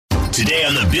Today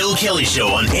on the Bill Kelly Show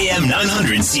on AM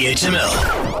 900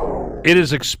 CHML. It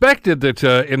is expected that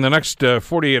in the next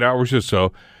 48 hours or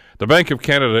so, the Bank of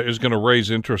Canada is going to raise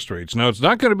interest rates. Now, it's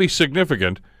not going to be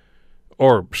significant,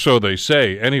 or so they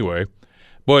say anyway,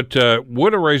 but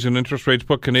would a raise in interest rates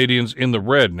put Canadians in the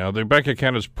red? Now, the Bank of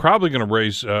Canada is probably going to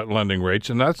raise lending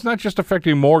rates, and that's not just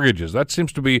affecting mortgages. That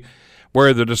seems to be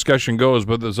where the discussion goes,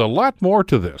 but there's a lot more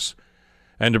to this.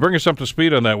 And to bring us up to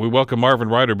speed on that, we welcome Marvin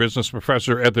Ryder, business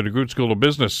professor at the DeGroote School of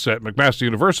Business at McMaster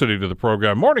University, to the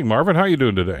program. Morning, Marvin. How are you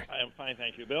doing today? I'm fine,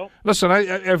 thank you, Bill. Listen,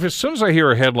 as soon as I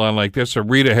hear a headline like this or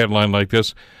read a headline like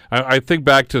this, I think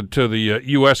back to the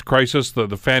U.S. crisis,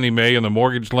 the Fannie Mae and the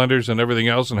mortgage lenders and everything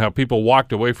else, and how people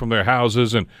walked away from their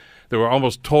houses, and there were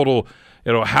almost total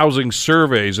housing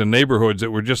surveys in neighborhoods that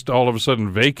were just all of a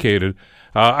sudden vacated.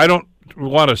 I don't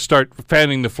want to start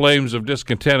fanning the flames of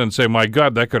discontent and say, my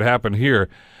God, that could happen here.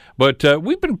 But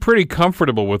we've been pretty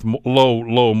comfortable with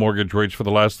low mortgage rates for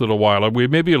the last little while. Are we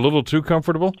maybe a little too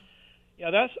comfortable?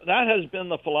 Yeah, that has been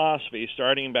the philosophy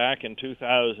starting back in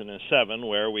 2007,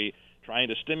 where we, trying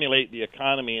to stimulate the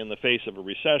economy in the face of a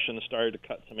recession, started to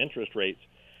cut some interest rates.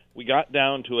 We got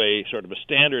down to a sort of a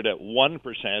standard at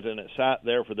 1%, and it sat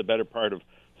there for the better part of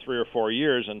 3 or 4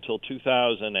 years until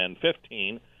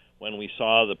 2015, when we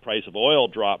saw the price of oil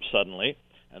drop suddenly,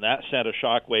 and that sent a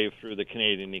shockwave through the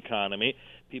Canadian economy.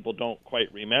 People don't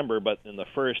quite remember, but in the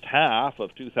first half of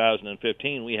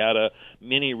 2015, we had a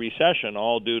mini recession,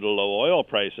 all due to low oil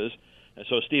prices. And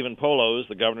so Stephen Poloz,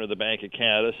 the governor of the Bank of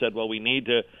Canada, said, well, we need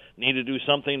to do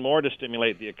something more to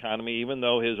stimulate the economy. Even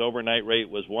though his overnight rate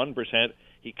was 1%,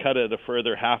 he cut it a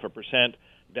further 0.5%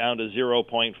 down to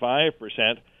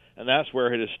 0.5%, and that's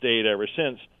where it has stayed ever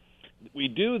since. We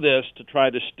do this to try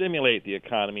to stimulate the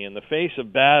economy. In the face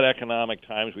of bad economic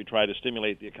times, we try to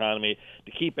stimulate the economy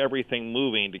to keep everything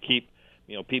moving, to keep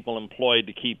people employed,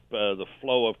 to keep the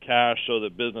flow of cash so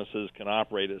that businesses can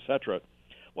operate, etc.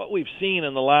 What we've seen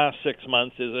in the last 6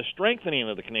 months is a strengthening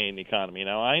of the Canadian economy.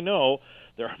 Now, I know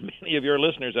there are many of your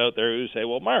listeners out there who say,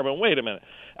 well, Marvin, wait a minute.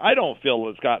 I don't feel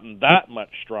it's gotten that much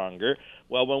stronger.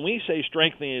 Well, when we say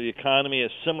strengthening of the economy,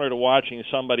 it's similar to watching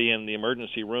somebody in the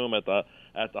emergency room at the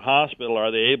hospital.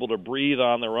 Are they able to breathe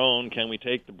on their own? Can we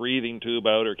take the breathing tube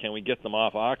out, or can we get them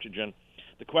off oxygen?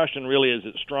 The question really is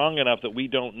it strong enough that we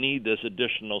don't need this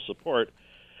additional support?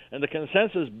 And the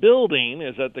consensus building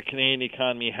is that the Canadian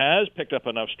economy has picked up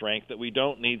enough strength that we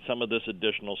don't need some of this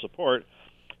additional support.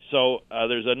 So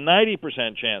there's a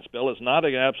 90% chance, Bill. It's not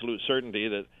an absolute certainty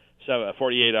that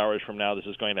 48 hours from now this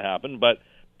is going to happen, but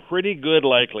pretty good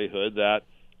likelihood that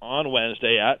on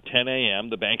Wednesday at 10 a.m.,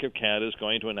 the Bank of Canada is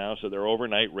going to announce that their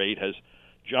overnight rate has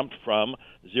jumped from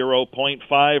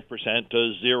 0.5%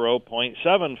 to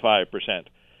 0.75%.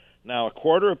 Now, a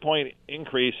quarter point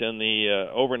increase in the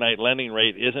overnight lending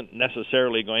rate isn't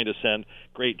necessarily going to send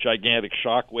great gigantic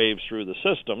shock waves through the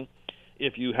system.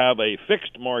 If you have a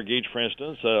fixed mortgage, for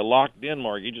instance, a locked-in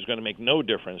mortgage is going to make no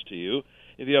difference to you.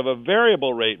 If you have a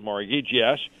variable rate mortgage,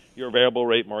 yes, your variable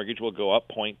rate mortgage will go up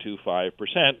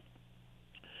 0.25%.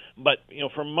 But,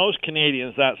 for most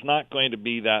Canadians, that's not going to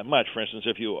be that much. For instance,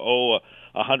 if you owe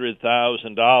 $100,000,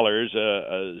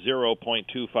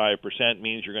 0.25%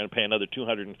 means you're going to pay another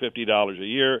 $250 a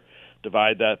year.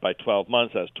 Divide that by 12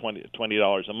 months, that's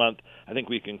 $20 a month. I think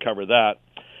we can cover that.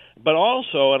 But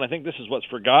also, and I think this is what's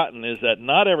forgotten, is that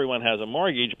not everyone has a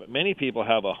mortgage, but many people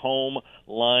have a home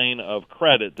line of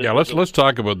credit. Let's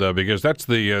talk about that, because that's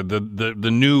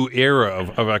the new era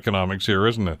of economics here,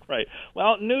 isn't it? Right.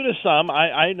 Well, new to some.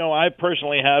 I know I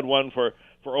personally had one for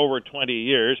over 20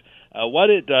 years. What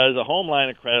it does, a home line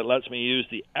of credit lets me use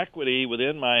the equity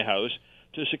within my house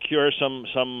to secure some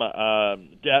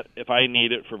debt if I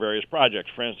need it for various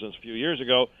projects. For instance, a few years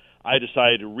ago, I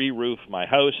decided to re-roof my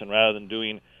house, and rather than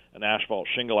doing an asphalt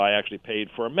shingle, I actually paid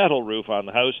for a metal roof on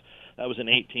the house. That was an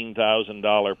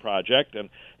 $18,000 project, and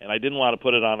I didn't want to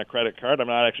put it on a credit card. I'm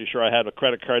not actually sure I had a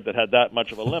credit card that had that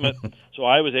much of a limit, so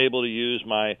I was able to use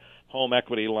my home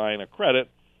equity line of credit,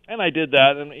 and I did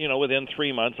that, and within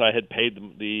 3 months I had paid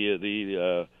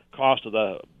the cost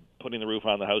of putting the roof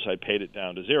on the house. I paid it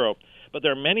down to zero. But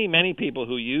there are many, many people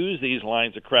who use these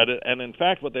lines of credit, and in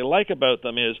fact what they like about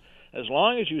them is as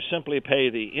long as you simply pay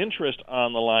the interest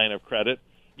on the line of credit,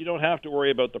 you don't have to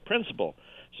worry about the principal.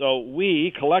 So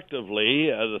we collectively,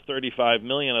 the 35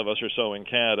 million of us or so in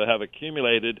Canada, have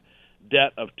accumulated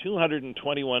debt of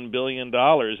 $221 billion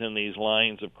in these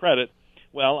lines of credit.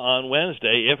 Well, on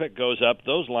Wednesday, if it goes up,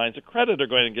 those lines of credit are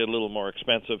going to get a little more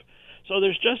expensive. So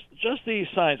there's just these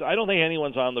signs. I don't think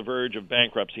anyone's on the verge of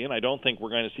bankruptcy, and I don't think we're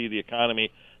going to see the economy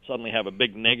suddenly have a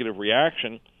big negative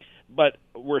reaction. but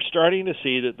we're starting to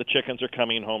see that the chickens are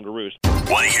coming home to roost.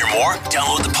 Want to hear more?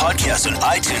 Download the podcast on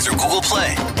iTunes or Google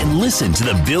Play and listen to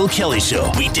The Bill Kelly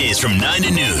Show weekdays from 9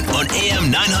 to noon on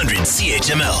AM 900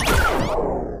 CHML.